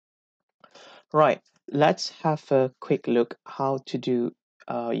Right, let's have a quick look how to do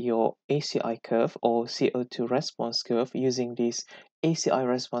your ACi curve or CO2 response curve using this ACi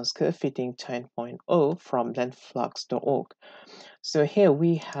response curve fitting 10.0 from landflux.org. So here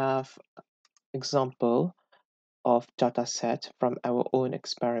we have example of data set from our own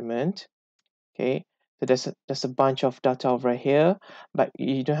experiment. Okay, so there's a bunch of data over here, but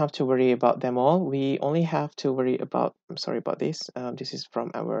you don't have to worry about them all. We only have to worry about, I'm sorry about this. This is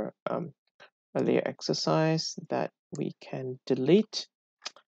from our earlier exercise that we can delete.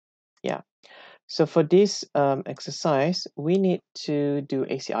 Yeah, so for this exercise, we need to do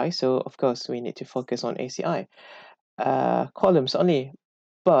ACi. So of course, we need to focus on ACi columns only.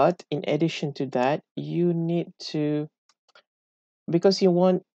 But in addition to that, you need to, because you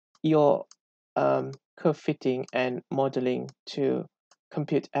want your curve fitting and modeling to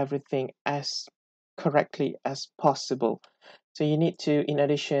compute everything as correctly as possible. So you need to, in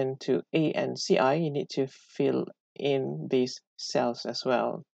addition to A and Ci, you need to fill in these cells as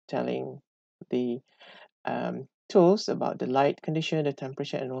well, telling the tools about the light condition, the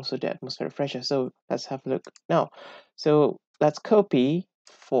temperature, and also the atmospheric pressure. So let's have a look now. So let's copy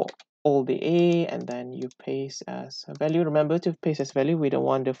for all the A, and then you paste as a value. Remember to paste as value. We don't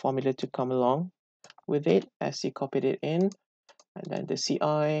want the formula to come along with it as you copied it in. And then the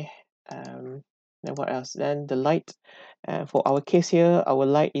Ci, then what else? Then the light. For our case here, our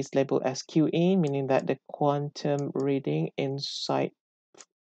light is labeled as QA, meaning that the quantum reading inside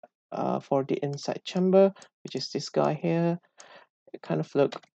for the inside chamber, which is this guy here, it kind of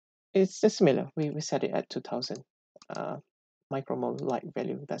look, it's similar. We set it at 2000 micromole light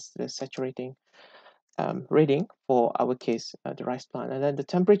value. That's the saturating reading for our case, the rice plant. And then the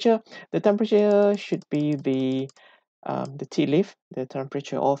temperature should be the tea leaf, the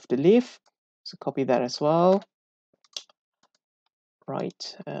temperature of the leaf. So copy that as well.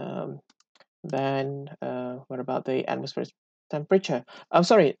 Right. Then what about the atmospheric temperature? I'm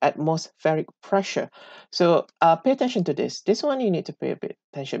sorry, atmospheric pressure. So pay attention to this. This one you need to pay a bit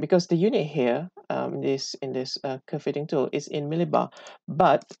attention because the unit here, in this curve fitting tool is in millibar,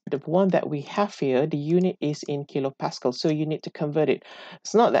 but the one that we have here, the unit is in kilopascal. So you need to convert it.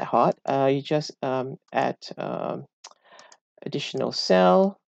 It's not that hard. You just add additional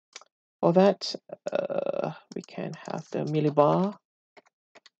cell for that. We can have the millibar.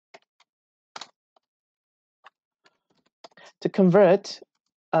 To convert,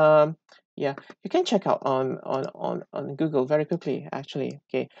 yeah, you can check out on Google very quickly, actually.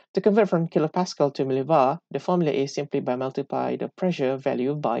 Okay, to convert from kilopascal to millibar, the formula is simply by multiply the pressure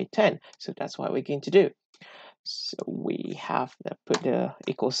value by 10. So that's what we're going to do. So we have to put the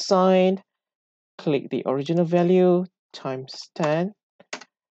equal sign, click the original value times 10.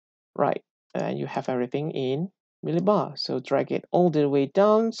 Right, and you have everything in millibar. So drag it all the way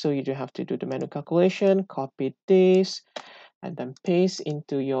down so you don't have to do the manual calculation. Copy this and then paste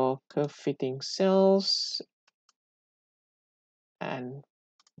into your curve fitting cells, and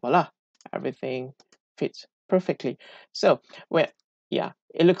voila, everything fits perfectly. So yeah,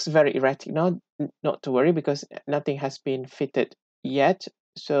 it looks very erratic now. Not to worry because nothing has been fitted yet.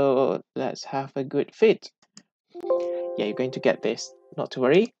 So let's have a good fit. Yeah, you're going to get this. Not to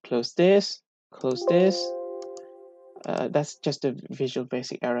worry. Close this. Close this. That's just a visual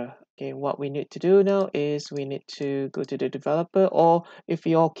basic error. Okay, what we need to do now is we need to go to the developer, or if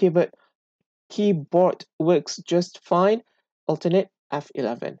your keyboard works just fine, alternate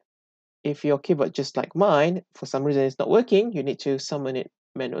F11. If your keyboard, just like mine, for some reason it's not working, you need to summon it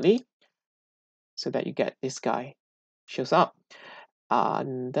manually so that you get this guy shows up.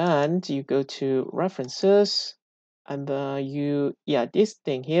 And then you go to references, and this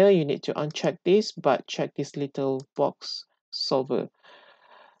thing here, you need to uncheck this, but check this little box solver.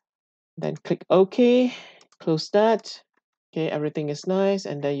 Then click OK, close that. Okay, everything is nice,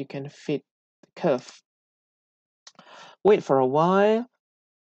 and then you can fit the curve. Wait for a while.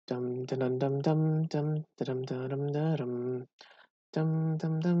 Dum dum dum dum dum dum dum dum dum dum dum dum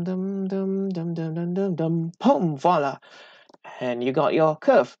dum dum dum dum dum dum, boom, voila, and you got your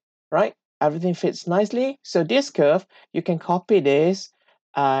curve, right? Everything fits nicely. So this curve, you can copy this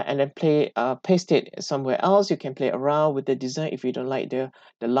and then paste it somewhere else. You can play around with the design if you don't like the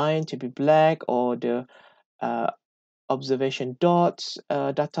line to be black, or the observation dots,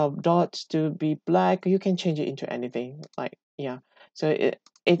 data dots to be black. You can change it into anything. Like, yeah. So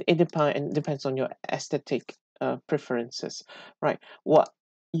it depends on your aesthetic preferences, right? What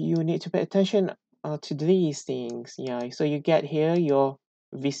you need to pay attention to these things. Yeah. So you get here your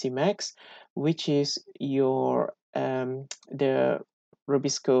VC max, which is your the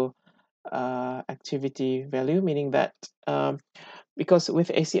Rubisco activity value, meaning that because with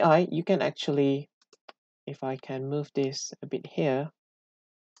ACi, you can actually, if I can move this a bit here,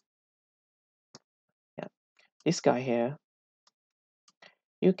 yeah, this guy here,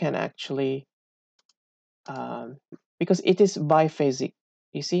 you can actually, because it is biphasic.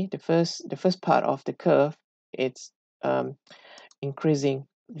 You see, the first part of the curve, it's increasing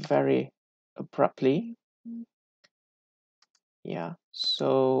very abruptly. Yeah,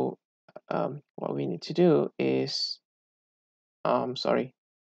 so what we need to do is, sorry,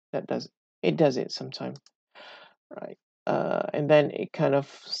 that does it sometime, right? And then it kind of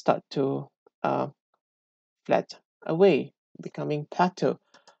start to flat away, becoming plateau.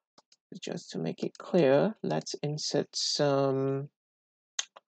 Just to make it clear, let's insert some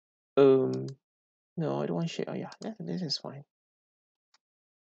no, I don't want shade. Oh yeah, this is fine.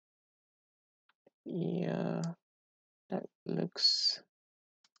 Yeah, that looks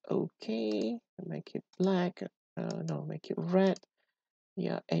okay. Make it black. No, make it red.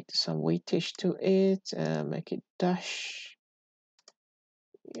 Yeah, add some weightage to it. Make it dash.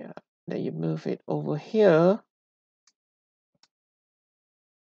 Yeah, then you move it over here.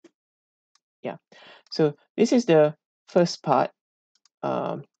 Yeah, so this is the first part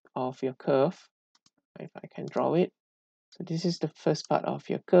of your curve. If I can draw it. So this is the first part of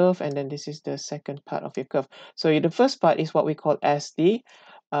your curve, and then this is the second part of your curve. So the first part is what we call as the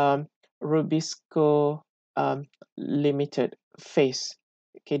Rubisco limited phase.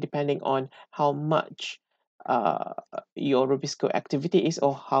 Okay, depending on how much your Rubisco activity is,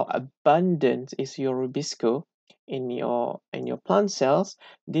 or how abundant is your Rubisco in your plant cells,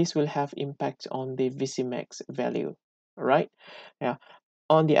 this will have impact on the Vcmax value, right? Yeah.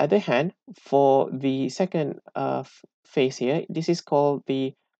 On the other hand, for the second phase here, this is called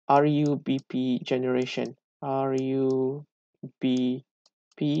the RUBP generation. RUBP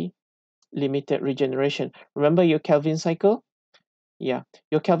limited regeneration. Remember your Kelvin cycle? Yeah,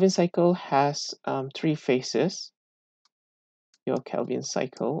 your Kelvin cycle has 3 phases. Your Kelvin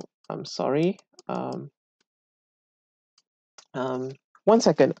cycle, I'm sorry. 1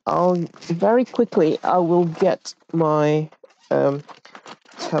 second. I'll very quickly, I will get my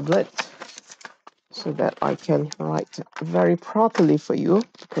tablet so that I can write very properly for you,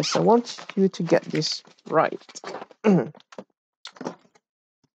 because I want you to get this right. I'm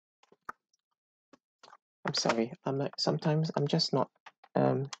sorry, sometimes I'm just not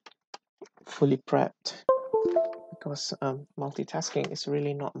fully prepped, because multitasking is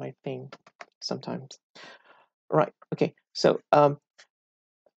really not my thing sometimes. Right, okay, so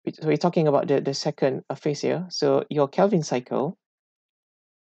we're talking about the second phase here. So your Kelvin cycle,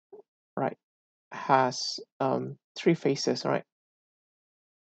 right, has 3 phases, right?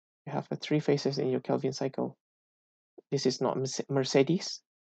 You have 3 phases in your Kelvin cycle. This is not Mercedes,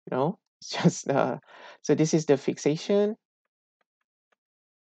 no, it's just so this is the fixation,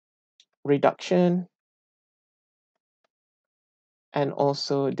 reduction, and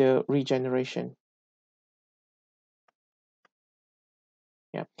also the regeneration.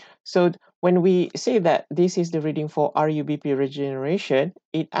 Yeah, so when we say that this is the reading for RUBP regeneration,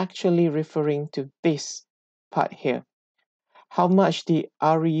 it actually referring to this part here. How much the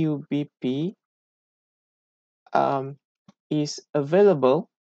RUBP is available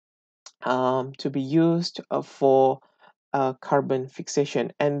to be used for carbon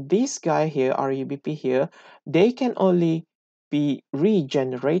fixation. And this guy here, RUBP here, they can only be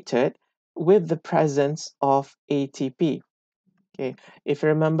regenerated with the presence of ATP. Okay, if you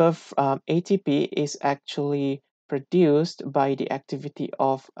remember, ATP is actually produced by the activity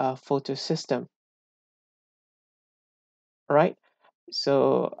of a photosystem, right?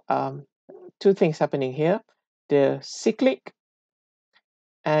 So 2 things happening here: the cyclic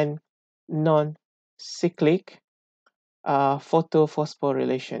and non-cyclic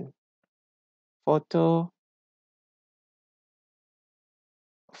photophosphorylation.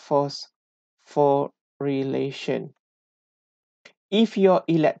 Photophosphorylation. If your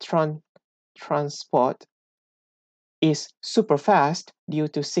electron transport is super fast due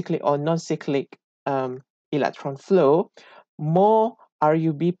to cyclic or non-cyclic electron flow, more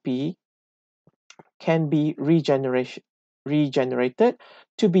RUBP can be regenerated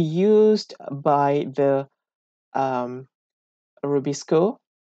to be used by the Rubisco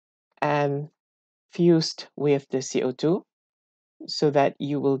and fused with the CO2, so that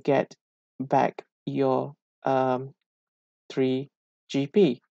you will get back your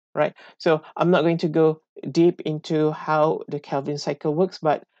 3GP, right? So I'm not going to go deep into how the Kelvin cycle works,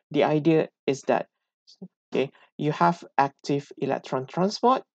 but the idea is that, okay, you have active electron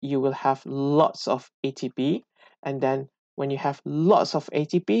transport, you will have lots of ATP, and then when you have lots of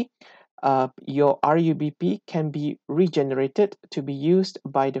ATP, your RUBP can be regenerated to be used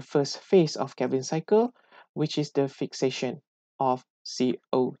by the first phase of Kelvin cycle, which is the fixation of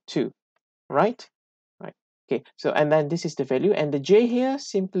CO2, right? Right. Okay, so and then this is the value, and the J here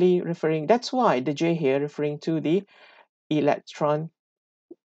simply referring, that's why the J here referring to the electron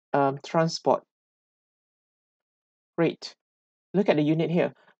transport rate. Look at the unit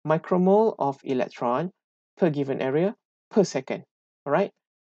here, micromole of electron per given area per second, all right?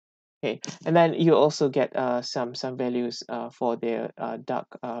 Okay, and then you also get some values for their dark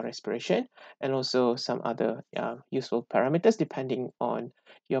respiration, and also some other useful parameters depending on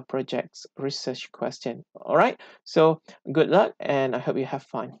your project's research question. All right, so good luck, and I hope you have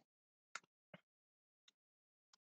fun.